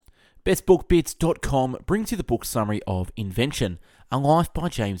BestBookBits.com brings you the book summary of Invention, A Life by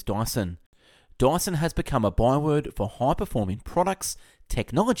James Dyson. Dyson has become a byword for high-performing products,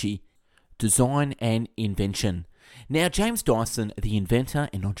 technology, design, and invention. Now, James Dyson, the inventor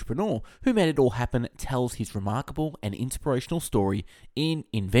and entrepreneur who made it all happen, tells his remarkable and inspirational story in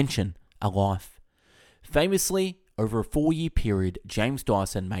Invention, A Life. Famously, over a 4-year period, James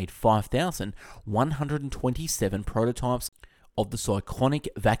Dyson made 5,127 prototypes of the cyclonic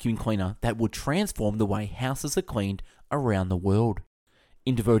vacuum cleaner that would transform the way houses are cleaned around the world.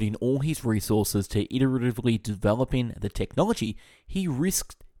 In devoting all his resources to iteratively developing the technology, he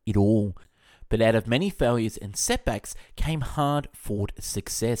risked it all. But out of many failures and setbacks came hard-fought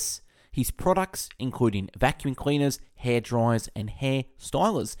success. His products, including vacuum cleaners, hair dryers, and hair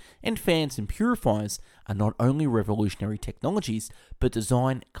stylers, and fans and purifiers, are not only revolutionary technologies, but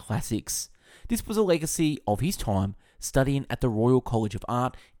design classics. This was a legacy of his time studying at the Royal College of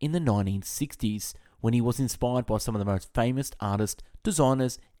Art in the 1960s, when he was inspired by some of the most famous artists,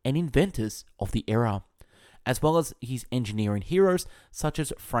 designers, and inventors of the era, as well as his engineering heroes such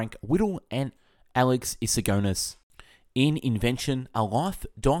as Frank Whittle and Alex Isogonis. In Invention, A Life,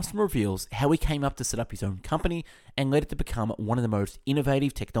 Dyson reveals how he came up to set up his own company and led it to become one of the most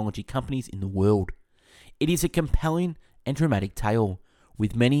innovative technology companies in the world. It is a compelling and dramatic tale.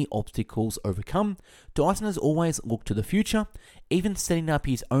 With many obstacles overcome, Dyson has always looked to the future, even setting up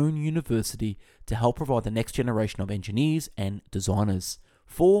his own university to help provide the next generation of engineers and designers.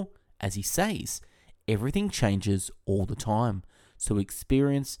 For, as he says, everything changes all the time, so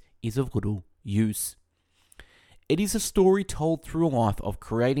experience is of little use. It is a story told through a life of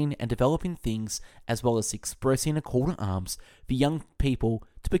creating and developing things, as well as expressing a call to arms for young people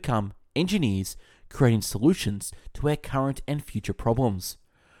to become engineers, creating solutions to our current and future problems.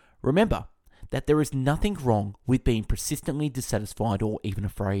 Remember that there is nothing wrong with being persistently dissatisfied or even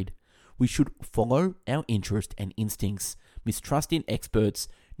afraid. We should follow our interest and instincts, mistrusting experts,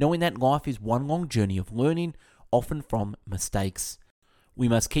 knowing that life is one long journey of learning, often from mistakes. We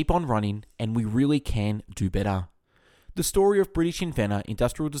must keep on running, and we really can do better. The story of British inventor,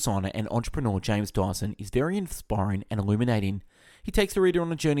 industrial designer, and entrepreneur James Dyson is very inspiring and illuminating. He takes the reader on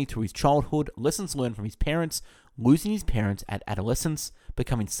a journey through his childhood, lessons learned from his parents, losing his parents at adolescence,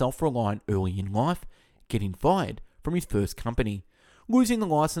 becoming self-reliant early in life, getting fired from his first company, losing the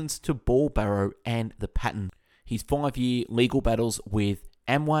license to ball barrow and the patent, his 5-year legal battles with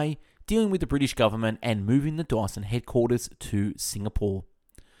Amway, dealing with the British government, and moving the Dyson headquarters to Singapore.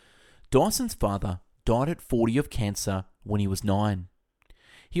 Dyson's father died at 40 of cancer when he was 9.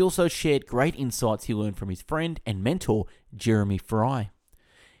 He also shared great insights he learned from his friend and mentor, Jeremy Fry.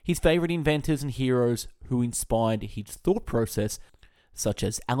 His favourite inventors and heroes who inspired his thought process, such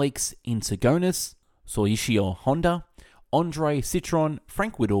as Alex Isogonis, Soichiro Honda, Andre Citron,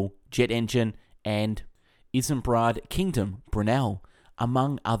 Frank Whittle, Jet Engine, and Isambard Kingdom Brunel,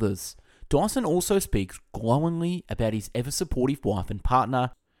 among others. Dyson also speaks glowingly about his ever-supportive wife and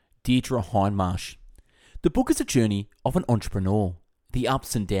partner, Deirdre Hindmarsh. The book is a journey of an entrepreneur, the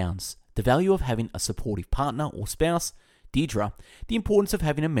ups and downs, the value of having a supportive partner or spouse, Deirdre, the importance of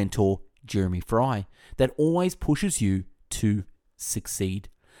having a mentor, Jeremy Fry, that always pushes you to succeed,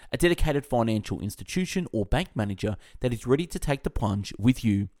 a dedicated financial institution or bank manager that is ready to take the plunge with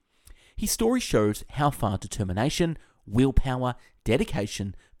you. His story shows how far determination, willpower,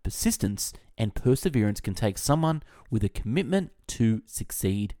 dedication, persistence, and perseverance can take someone with a commitment to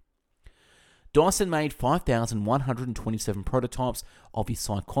succeed. Dyson made 5,127 prototypes of his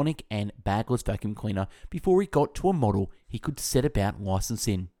cyclonic and bagless vacuum cleaner before he got to a model he could set about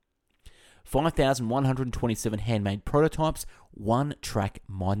licensing. 5,127 handmade prototypes, one track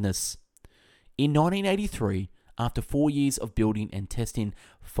mindness. In 1983, after 4 years of building and testing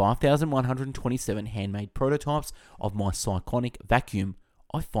 5,127 handmade prototypes of my cyclonic vacuum,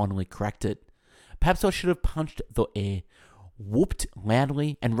 I finally cracked it. Perhaps I should have punched the air, whooped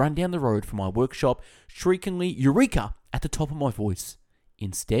loudly, and run down the road from my workshop, shriekingly Eureka at the top of my voice.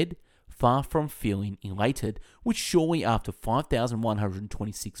 Instead, far from feeling elated, which surely after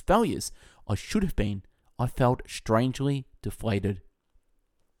 5,126 failures I should have been, I felt strangely deflated.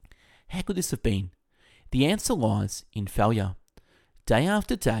 How could this have been? The answer lies in failure. Day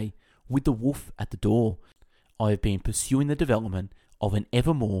after day, with the wolf at the door, I have been pursuing the development of an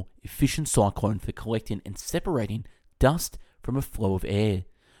ever more efficient cyclone for collecting and separating dust from a flow of air.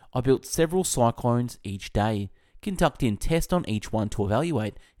 I built several cyclones each day, conducting tests on each one to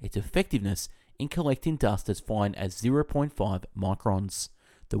evaluate its effectiveness in collecting dust as fine as 0.5 microns.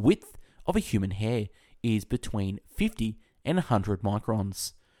 The width of a human hair is between 50 and 100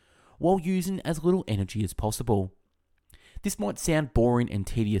 microns, while using as little energy as possible. This might sound boring and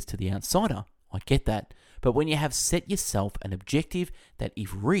tedious to the outsider, I get that, but when you have set yourself an objective that,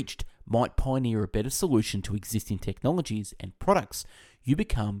 if reached, might pioneer a better solution to existing technologies and products, you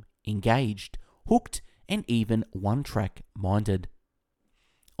become engaged, hooked, and even one-track minded.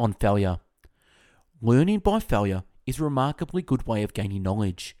 On failure. Learning by failure is a remarkably good way of gaining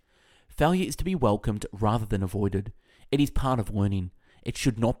knowledge. Failure is to be welcomed rather than avoided. It is part of learning. It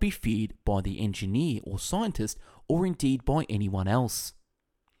should not be feared by the engineer or scientist, or indeed by anyone else.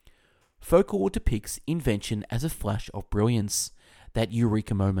 Folklore depicts invention as a flash of brilliance, that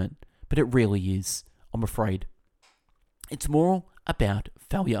eureka moment, but it rarely is, I'm afraid. It's more about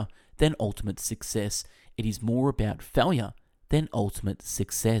failure than ultimate success. It is more about failure than ultimate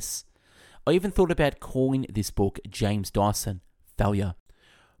success. I even thought about calling this book James Dyson, Failure,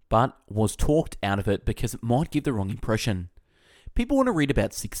 but was talked out of it because it might give the wrong impression. People want to read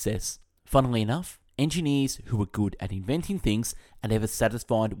about success. Funnily enough, engineers who are good at inventing things are never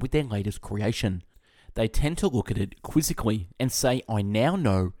satisfied with their latest creation. They tend to look at it quizzically and say, I now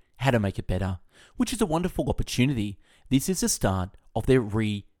know how to make it better, which is a wonderful opportunity. This is the start of their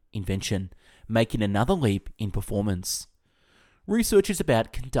reinvention, making another leap in performance. Research is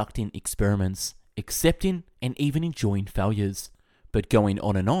about conducting experiments, accepting and even enjoying failures, but going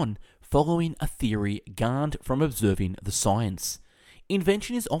on, following a theory garnered from observing the science.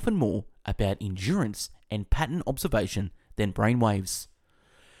 Invention is often more about endurance and pattern observation than brainwaves.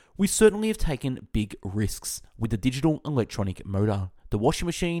 We certainly have taken big risks with the digital electronic motor, the washing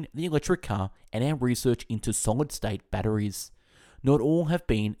machine, the electric car, and our research into solid-state batteries. Not all have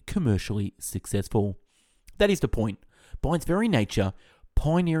been commercially successful. That is the point. By its very nature,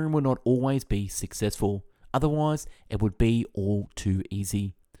 pioneering will not always be successful. Otherwise, it would be all too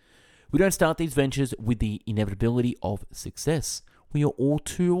easy. We don't start these ventures with the inevitability of success. We are all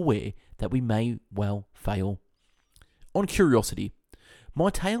too aware that we may well fail. On curiosity, my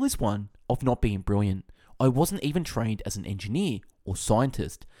tale is one of not being brilliant. I wasn't even trained as an engineer or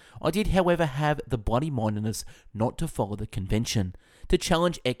scientist. I did, however, have the bloody-mindedness not to follow the convention, to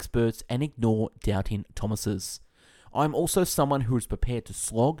challenge experts and ignore doubting Thomases. I am also someone who is prepared to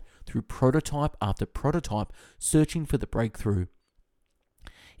slog through prototype after prototype, searching for the breakthrough.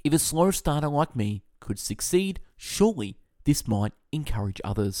 If a slow starter like me could succeed, surely this might encourage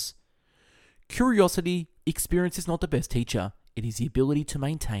others. Curiosity, experience is not the best teacher. It is the ability to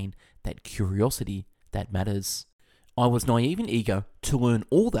maintain that curiosity that matters. I was naive and eager to learn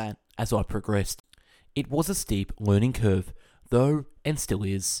all that as I progressed. It was a steep learning curve, though, and still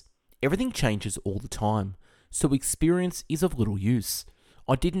is. Everything changes all the time, so experience is of little use.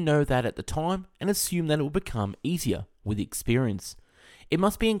 I didn't know that at the time and assumed that it would become easier with experience. It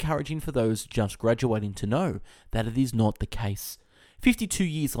must be encouraging for those just graduating to know that it is not the case. 52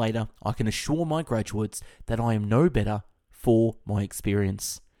 years later, I can assure my graduates that I am no better for my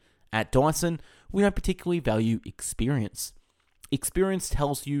experience. At Dyson, we don't particularly value experience. Experience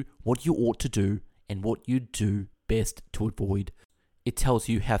tells you what you ought to do and what you do best to avoid. It tells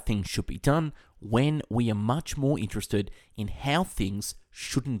you how things should be done, when we are much more interested in how things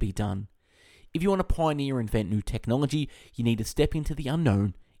shouldn't be done. If you want to pioneer or invent new technology, you need to step into the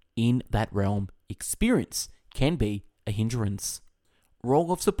unknown. In that realm, experience can be a hindrance.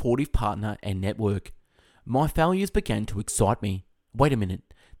 Role of supportive partner and network. My failures began to excite me. Wait a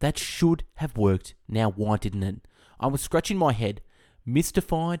minute, that should have worked. Now why didn't it? I was scratching my head,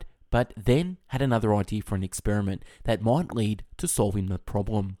 mystified, but then had another idea for an experiment that might lead to solving the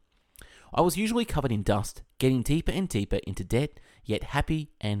problem. I was usually covered in dust, getting deeper and deeper into debt, yet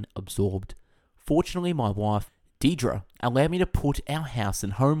happy and absorbed. Fortunately, my wife, Deidre, allowed me to put our house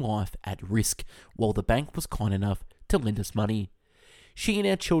and home life at risk, while the bank was kind enough to lend us money. She and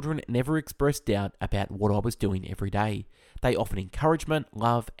our children never expressed doubt about what I was doing every day. They offered encouragement,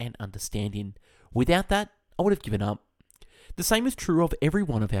 love, and understanding. Without that, I would have given up. The same is true of every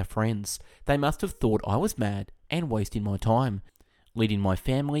one of our friends. They must have thought I was mad and wasting my time, leading my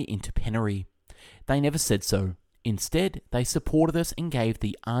family into penury. They never said so. Instead, they supported us and gave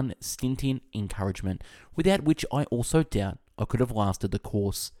the unstinting encouragement, without which I also doubt I could have lasted the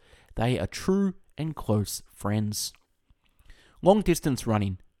course. They are true and close friends. Long distance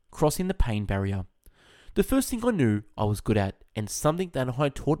running, crossing the pain barrier. The first thing I knew I was good at, and something that I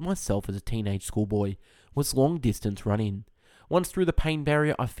had taught myself as a teenage schoolboy, was long distance running. Once through the pain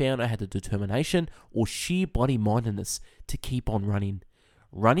barrier, I found I had the determination or sheer bloody-mindedness to keep on running.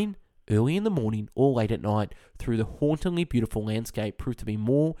 Running early in the morning or late at night through the hauntingly beautiful landscape proved to be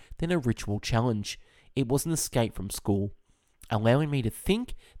more than a ritual challenge. It was an escape from school, allowing me to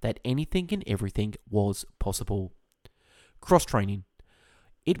think that anything and everything was possible. Cross-training.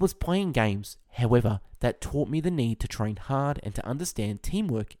 It was playing games, however, that taught me the need to train hard and to understand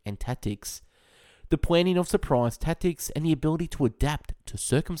teamwork and tactics. The planning of surprise tactics and the ability to adapt to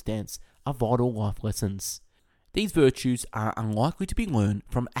circumstance are vital life lessons. These virtues are unlikely to be learned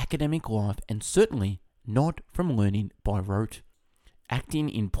from academic life and certainly not from learning by rote. Acting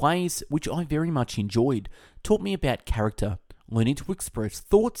in plays, which I very much enjoyed, taught me about character, learning to express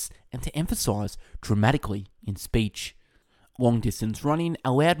thoughts and to emphasize dramatically in speech. Long distance running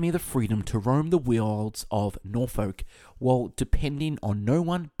allowed me the freedom to roam the wilds of Norfolk while depending on no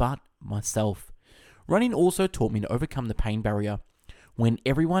one but myself. Running also taught me to overcome the pain barrier. When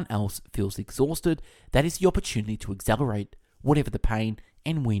everyone else feels exhausted, that is the opportunity to accelerate, whatever the pain,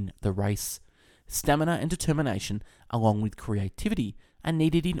 and win the race. Stamina and determination, along with creativity, are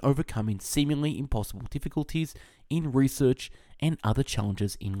needed in overcoming seemingly impossible difficulties in research and other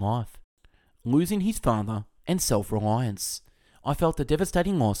challenges in life. Losing his father and self-reliance. I felt the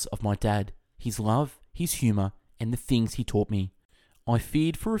devastating loss of my dad, his love, his humour, and the things he taught me. I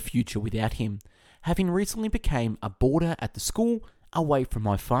feared for a future without him. Having recently become a boarder at the school, away from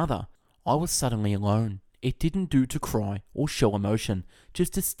my father, I was suddenly alone. It didn't do to cry or show emotion,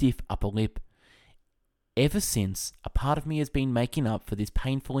 just a stiff upper lip. Ever since, a part of me has been making up for this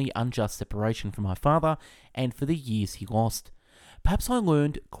painfully unjust separation from my father and for the years he lost. Perhaps I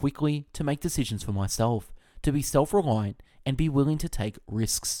learned quickly to make decisions for myself, to be self-reliant and be willing to take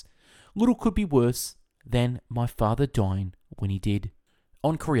risks. Little could be worse than my father dying when he did.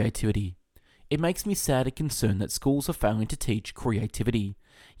 On creativity. It makes me sad and concerned that schools are failing to teach creativity,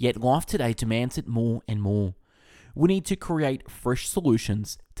 yet life today demands it more and more. We need to create fresh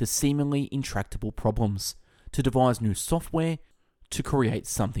solutions to seemingly intractable problems, to devise new software, to create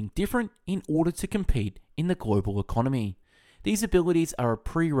something different in order to compete in the global economy. These abilities are a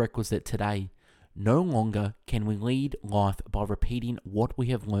prerequisite today. No longer can we lead life by repeating what we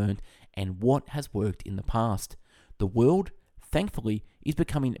have learned and what has worked in the past. The world, thankfully, is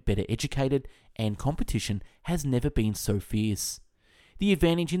becoming better educated and competition has never been so fierce. The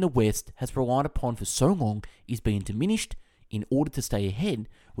advantage in the West has relied upon for so long is being diminished. In order to stay ahead,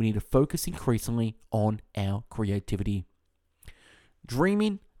 we need to focus increasingly on our creativity.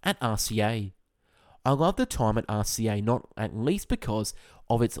 Dreaming at RCA. I love the time at RCA not at least because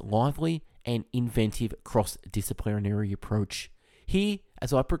of its lively and inventive cross-disciplinary approach. Here,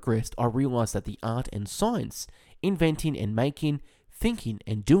 as I progressed, I realized that the art and science, inventing and making, thinking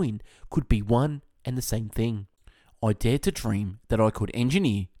and doing could be one and the same thing. I dared to dream that I could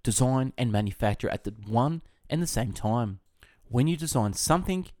engineer, design and manufacture at the one and the same time. When you design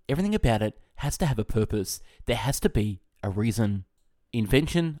something, everything about it has to have a purpose. There has to be a reason.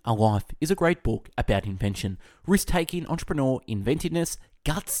 Invention, A Life is a great book about invention, risk-taking, entrepreneur, inventiveness,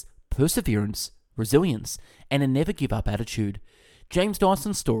 guts, perseverance, resilience, and a never-give-up attitude. James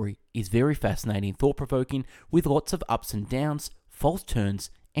Dyson's story is very fascinating, thought-provoking, with lots of ups and downs, false turns,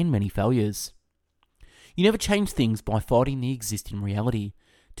 and many failures. You never change things by fighting the existing reality.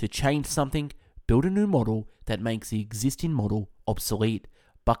 To change something, build a new model that makes the existing model obsolete.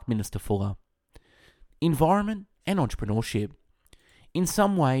 Buckminster Fuller. Environment and entrepreneurship. In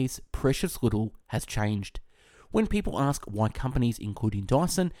some ways, precious little has changed. When people ask why companies, including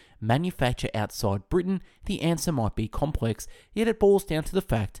Dyson, manufacture outside Britain, the answer might be complex, yet it boils down to the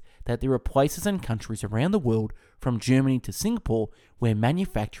fact that there are places and countries around the world, from Germany to Singapore, where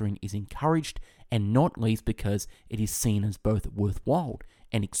manufacturing is encouraged, and not least because it is seen as both worthwhile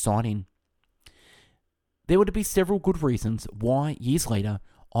and exciting. There were to be several good reasons why, years later,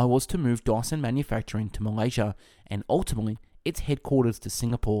 I was to move Dyson manufacturing to Malaysia, and ultimately its headquarters to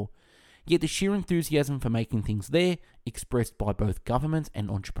Singapore. Yet the sheer enthusiasm for making things there, expressed by both governments and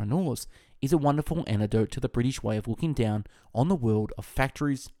entrepreneurs, is a wonderful antidote to the British way of looking down on the world of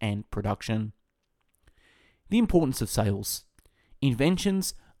factories and production. The importance of sales.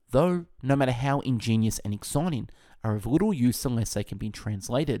 Inventions, though, no matter how ingenious and exciting, are of little use unless they can be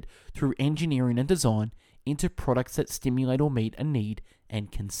translated through engineering and design into products that stimulate or meet a need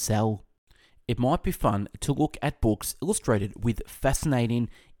and can sell. It might be fun to look at books illustrated with fascinating,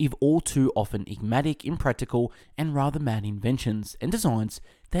 if all too often enigmatic, impractical, and rather mad inventions and designs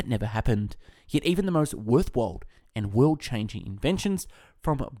that never happened. Yet even the most worthwhile and world-changing inventions,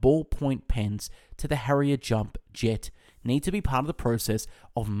 from ballpoint pens to the Harrier jump jet, need to be part of the process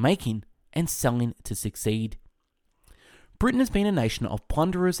of making and selling to succeed. Britain has been a nation of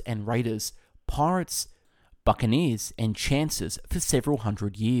plunderers and raiders, pirates, buccaneers, and chancers for several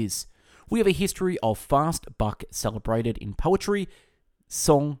hundred years. We have a history of fast buck celebrated in poetry,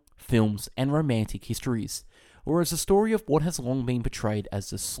 song, films, and romantic histories, whereas the story of what has long been portrayed as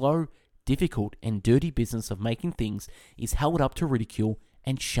the slow, difficult, and dirty business of making things is held up to ridicule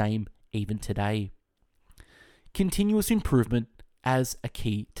and shame even today. Continuous improvement as a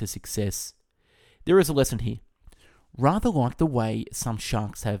key to success. There is a lesson here. Rather like the way some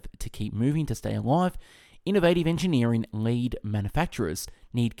sharks have to keep moving to stay alive, innovative engineering lead manufacturers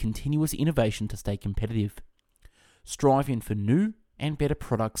need continuous innovation to stay competitive. Striving for new and better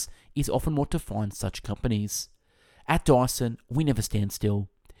products is often what defines such companies. At Dyson, we never stand still.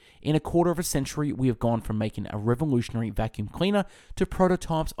 In a quarter of a century, we have gone from making a revolutionary vacuum cleaner to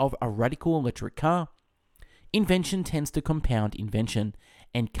prototypes of a radical electric car. Invention tends to compound invention,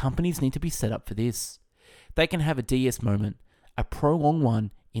 and companies need to be set up for this. They can have a DS moment, a prolonged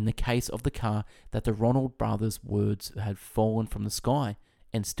one in the case of the car that the Ronald brothers' words had fallen from the sky,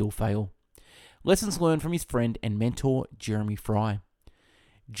 and still fail. Lessons learned from his friend and mentor, Jeremy Fry.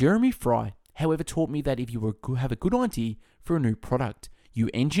 Jeremy Fry, however, taught me that if you have a good idea for a new product, you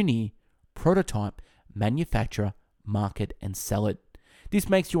engineer, prototype, manufacture, market, and sell it. This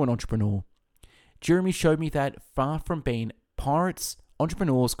makes you an entrepreneur. Jeremy showed me that far from being pirates,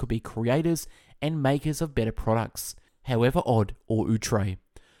 entrepreneurs could be creators and makers of better products, however odd or outre.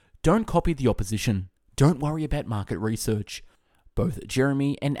 Don't copy the opposition. Don't worry about market research. Both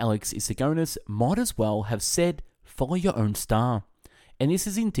Jeremy and Alex Isagonis might as well have said, follow your own star. And this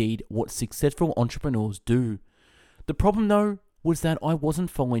is indeed what successful entrepreneurs do. The problem, though, was that I wasn't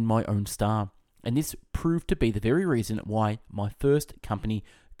following my own star, and this proved to be the very reason why my first company,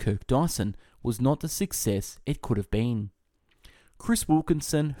 Kirk Dyson, was not the success it could have been. Chris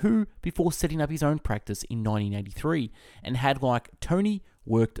Wilkinson, who, before setting up his own practice in 1983 and had, like Tony,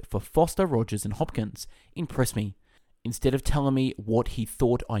 worked for Foster, Rogers and Hopkins, impressed me. Instead of telling me what he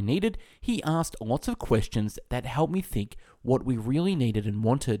thought I needed, he asked lots of questions that helped me think what we really needed and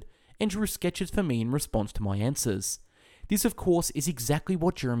wanted, and drew sketches for me in response to my answers. This, of course, is exactly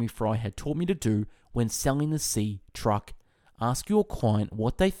what Jeremy Fry had taught me to do when selling the C truck. Ask your client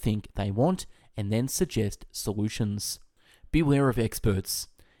what they think they want, and then suggest solutions. Beware of experts.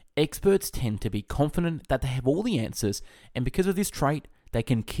 Experts tend to be confident that they have all the answers, and because of this trait, they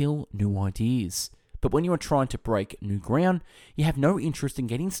can kill new ideas. But when you are trying to break new ground, you have no interest in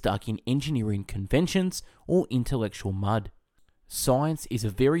getting stuck in engineering conventions or intellectual mud. Science is a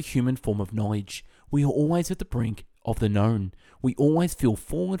very human form of knowledge. We are always at the brink of the known. We always feel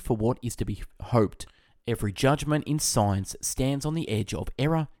forward for what is to be hoped. Every judgment in science stands on the edge of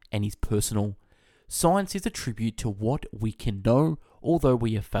error and is personal. Science is a tribute to what we can know, although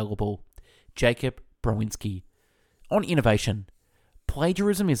we are fallible. Jacob Browinski. On innovation.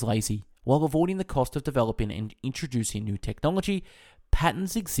 Plagiarism is lazy. While avoiding the cost of developing and introducing new technology,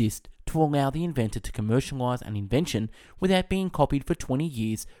 patents exist to allow the inventor to commercialize an invention without being copied for 20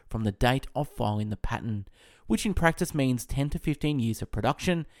 years from the date of filing the patent, which in practice means 10 to 15 years of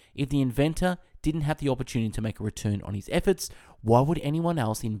production. If the inventor didn't have the opportunity to make a return on his efforts, why would anyone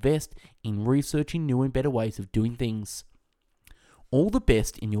else invest in researching new and better ways of doing things? All the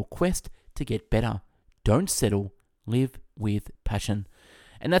best in your quest to get better. Don't settle. Live with passion.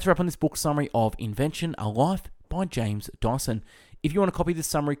 And that's a wrap on this book summary of Invention, A Life by James Dyson. If you want to copy this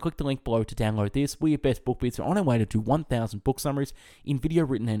summary, click the link below to download this. We at Best Book Bits are on our way to do 1,000 book summaries in video,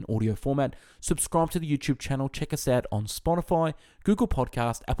 written, and audio format. Subscribe to the YouTube channel. Check us out on Spotify, Google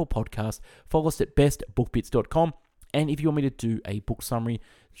Podcast, Apple Podcast. Follow us at bestbookbits.com. And if you want me to do a book summary,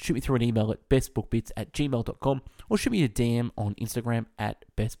 shoot me through an email at bestbookbits@gmail.com or shoot me a DM on Instagram at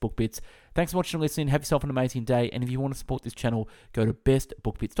bestbookbits. Thanks so much for listening. Have yourself an amazing day. And if you want to support this channel, go to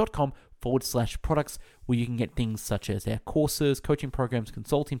bestbookbits.com/products, where you can get things such as our courses, coaching programs,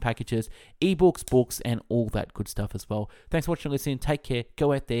 consulting packages, ebooks, books, and all that good stuff as well. Thanks so much for listening. Take care.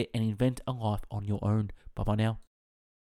 Go out there and invent a life on your own. Bye-bye now.